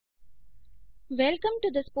Welcome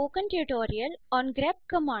to the spoken tutorial on grep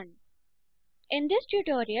command. In this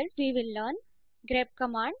tutorial, we will learn grep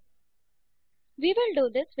command. We will do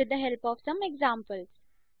this with the help of some examples.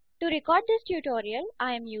 To record this tutorial,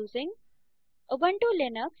 I am using Ubuntu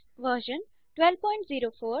Linux version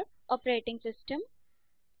 12.04 operating system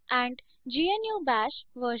and GNU Bash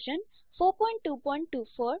version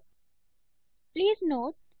 4.2.24. Please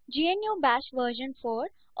note, GNU Bash version 4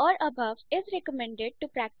 or above is recommended to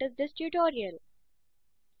practice this tutorial.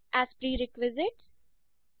 As prerequisites,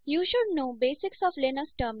 you should know basics of Linux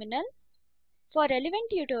terminal. For relevant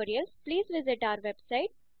tutorials, please visit our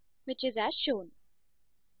website, which is as shown.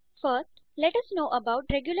 First, let us know about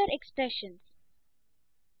regular expressions.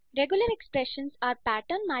 Regular expressions are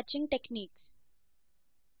pattern matching techniques.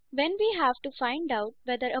 When we have to find out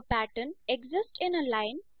whether a pattern exists in a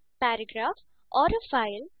line, paragraph, or a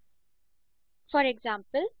file. For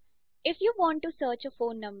example, if you want to search a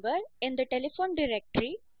phone number in the telephone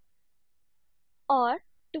directory, or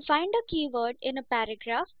to find a keyword in a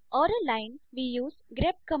paragraph or a line, we use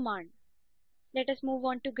grep command. Let us move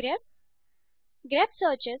on to grep. Grep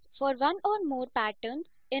searches for one or more patterns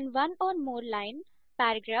in one or more line,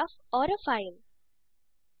 paragraph, or a file.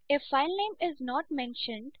 If file name is not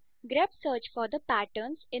mentioned, grep search for the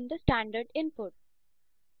patterns in the standard input.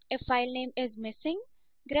 If file name is missing,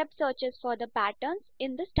 grep searches for the patterns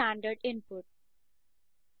in the standard input.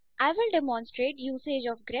 I will demonstrate usage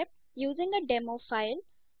of grep using a demo file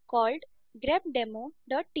called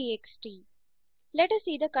grepdemo.txt. Let us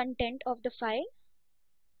see the content of the file.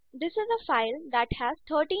 This is a file that has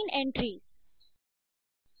 13 entries.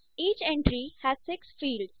 Each entry has 6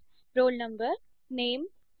 fields: roll number, name,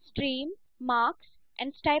 stream, marks,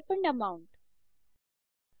 and stipend amount.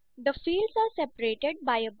 The fields are separated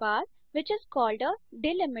by a bar which is called a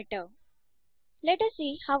delimiter. Let us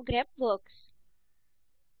see how grep works.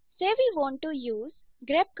 Say we want to use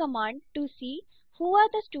grep command to see who are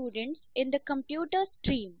the students in the computer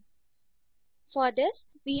stream. For this,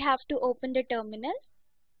 we have to open the terminal.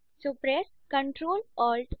 So press Ctrl,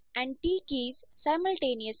 Alt and T keys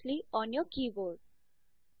simultaneously on your keyboard.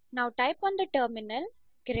 Now type on the terminal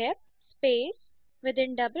grep space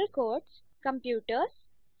within double quotes computers,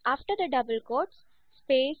 after the double quotes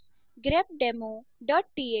space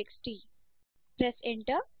grepdemo.txt. Press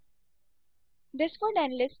enter. This would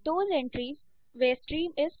enlist those entries where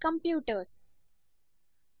stream is computers.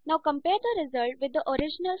 Now compare the result with the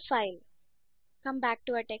original file. Come back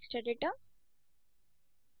to our text editor.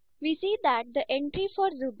 We see that the entry for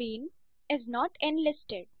Zubin is not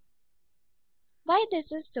enlisted. Why this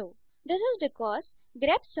is so? This is because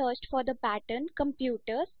grep searched for the pattern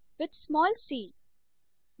computers with small c,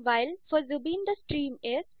 while for Zubin the stream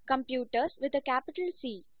is computers with a capital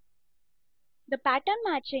C. The pattern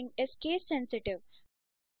matching is case sensitive.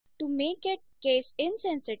 To make it case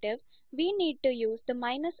insensitive, we need to use the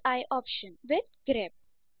 -i option with grep.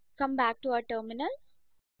 Come back to our terminal.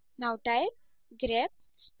 Now type grep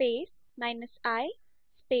space -i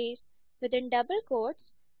space within double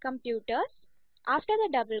quotes computers, after the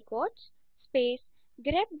double quotes space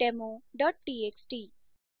grepdemo.txt.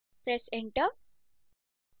 Press enter.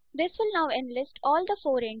 This will now enlist all the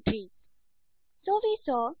 4 entries. So we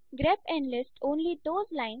saw grep enlists only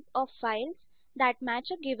those lines of files that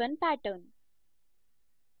match a given pattern.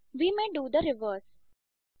 We may do the reverse.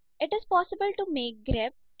 It is possible to make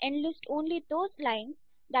grep enlist only those lines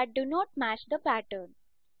that do not match the pattern.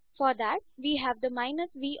 For that, we have the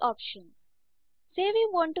 -v option. Say we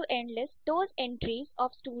want to enlist those entries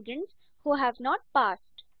of students who have not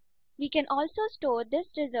passed. We can also store this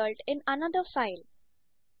result in another file.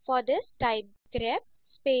 For this, type grep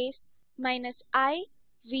space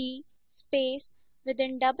 -iv space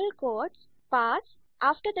within double quotes pass,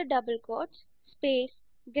 after the double quotes space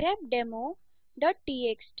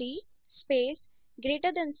grepdemo.txt space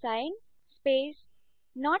greater than sign space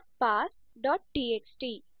not pass.txt.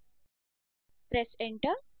 Press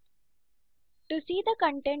enter. To see the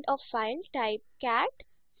content of file, type cat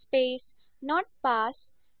space not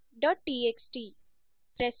pass.txt.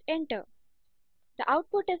 Press enter. The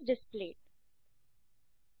output is displayed.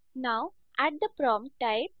 Now at the prompt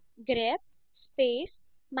type grep space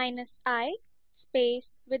 -i space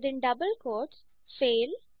within double quotes fail,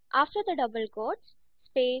 after the double quotes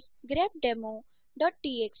space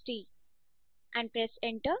grepdemo.txt and press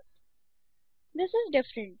enter. This is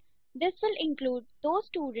different. This will include those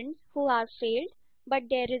students who are failed but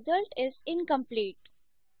their result is incomplete.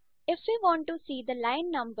 If we want to see the line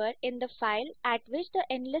number in the file at which the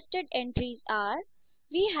enlisted entries are,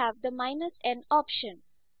 we have the -n option.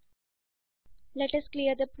 Let us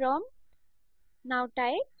clear the prompt. Now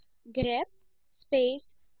type grep space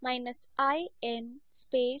minus in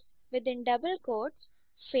space within double quotes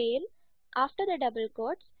fail after the double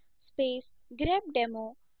quotes space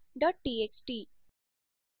grepdemo.txt.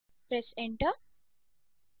 Press enter.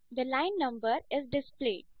 The line number is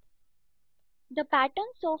displayed. The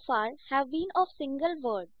patterns so far have been of single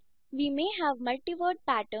word. We may have multi-word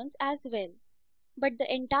patterns as well, but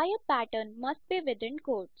the entire pattern must be within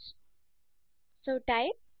quotes. So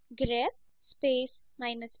type grep space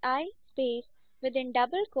minus I space within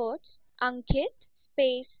double quotes Ankit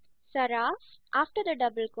space Saraf after the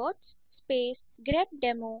double quotes space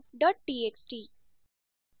grepdemo.txt.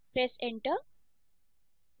 Press enter.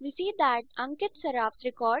 We see that Ankit Saraf's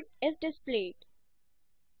record is displayed.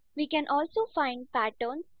 We can also find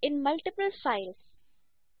patterns in multiple files.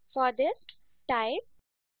 For this, type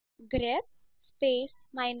grep space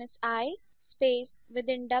minus I space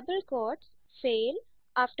within double quotes fail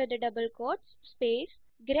after the double quotes space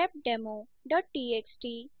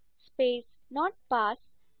grepdemo.txt space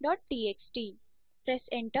notpass.txt. Press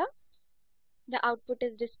enter. The output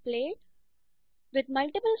is displayed. With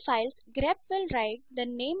multiple files, grep will write the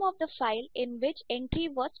name of the file in which entry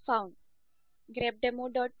was found.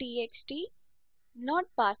 grepdemo.txt,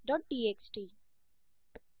 notpass.txt.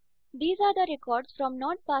 These are the records from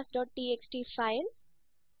notpass.txt file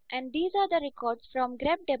and these are the records from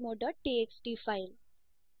grepdemo.txt file.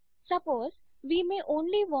 Suppose we may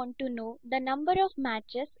only want to know the number of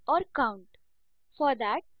matches or count. For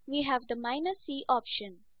that, we have the -c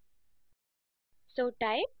option. So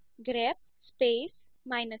type grep space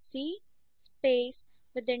 -c space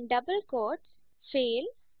within double quotes fail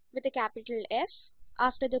with a capital F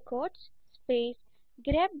after the quotes space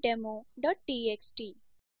grepdemo.txt.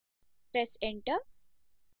 Press enter.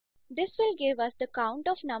 This will give us the count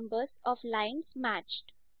of numbers of lines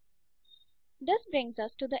matched. This brings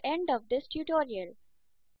us to the end of this tutorial.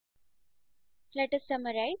 Let us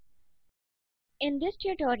summarize. In this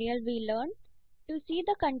tutorial we learned to see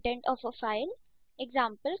the content of a file,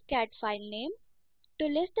 example cat file name, to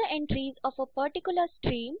list the entries of a particular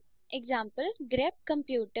stream, example grep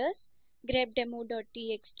computers,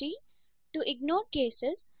 grepdemo.txt, to ignore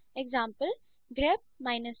cases, example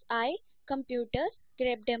grep-i computers,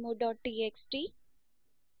 grepdemo.txt,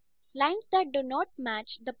 lines that do not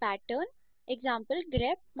match the pattern, example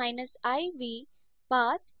grep-iv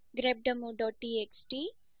path grepdemo.txt,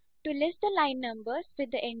 to list the line numbers with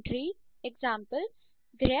the entries, example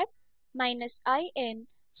grep-in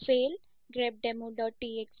fail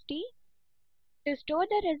grepdemo.txt, to store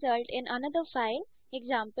the result in another file,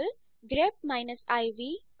 example grep-iv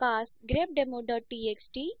pass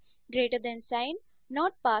grepdemo.txt greater than sign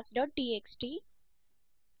not pass.txt,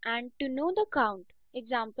 and to know the count,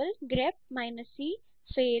 example grep-c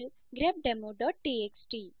fail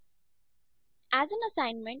grepdemo.txt. As an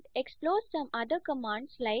assignment, explore some other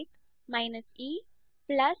commands like -e,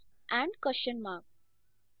 plus and question mark.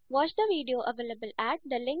 Watch the video available at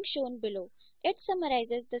the link shown below. It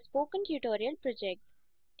summarizes the spoken tutorial project.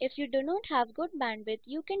 If you do not have good bandwidth,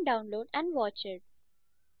 you can download and watch it.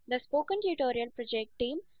 The Spoken Tutorial Project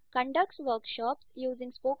team conducts workshops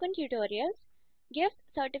using spoken tutorials, gives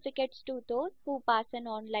certificates to those who pass an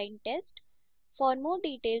online test. For more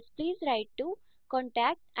details, please write to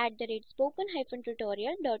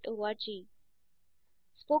contact@spoken-tutorial.org.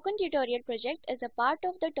 Spoken Tutorial Project is a part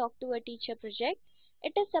of the Talk to a Teacher project.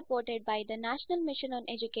 It is supported by the National Mission on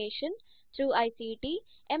Education through ICT,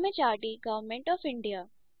 MHRD, Government of India.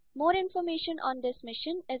 More information on this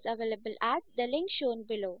mission is available at the link shown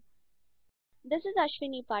below. This is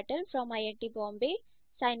Ashwini Patil from IIT Bombay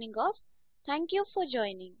signing off. Thank you for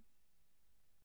joining.